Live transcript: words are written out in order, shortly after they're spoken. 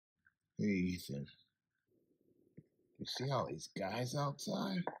Hey, Ethan. You see all these guys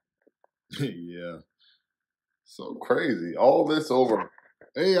outside? Yeah. So crazy. All this over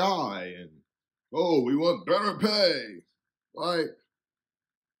AI and, oh, we want better pay. Like,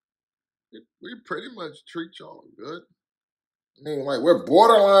 we pretty much treat y'all good. I mean, like, we're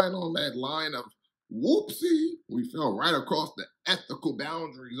borderline on that line of whoopsie. We fell right across the ethical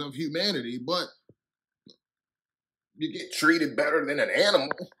boundaries of humanity, but you get treated better than an animal.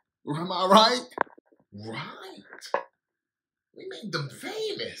 Am I right? Right. We made them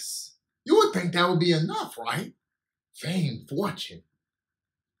famous. You would think that would be enough, right? Fame, fortune.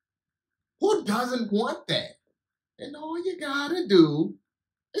 Who doesn't want that? And all you gotta do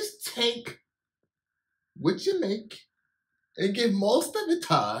is take what you make and give most of it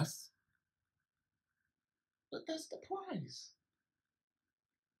to us. But that's the price.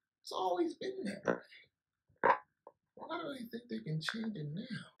 It's always been that way. Why do they think they can change it now?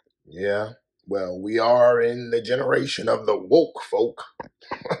 Yeah. Well, we are in the generation of the woke folk.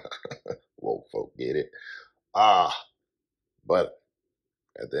 Woke folk get it. But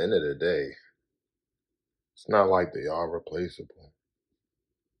at the end of the day, it's not like they are replaceable.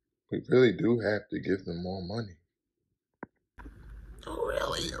 We really do have to give them more money. Oh,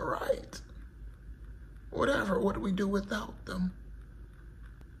 really? You're right. Whatever, what do we do without them?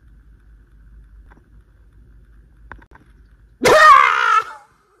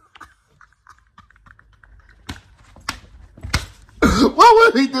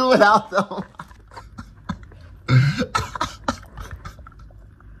 What would we do without them?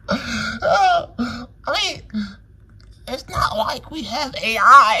 I mean, it's not like we have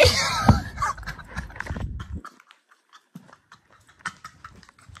AI.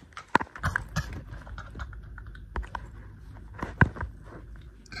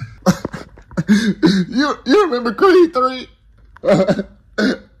 You remember Creed 3?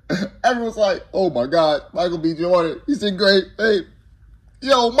 Everyone's like, oh my God, Michael B. Jordan. He said, great. Hey,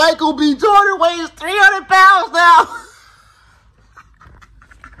 yo, Michael B. Jordan weighs 300 pounds now.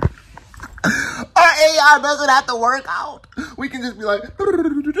 Our AI doesn't have to work out. We can just be like, and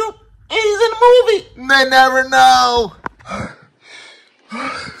he's in the movie. They never know.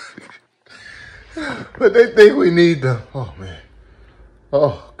 But they think we need them. Oh, man.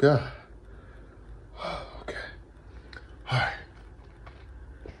 Oh, God. Okay. All right.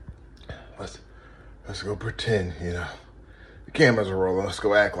 Let's go pretend, you know. The cameras are rolling. Let's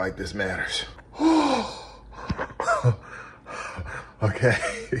go act like this matters. Okay.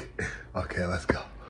 Okay, let's go.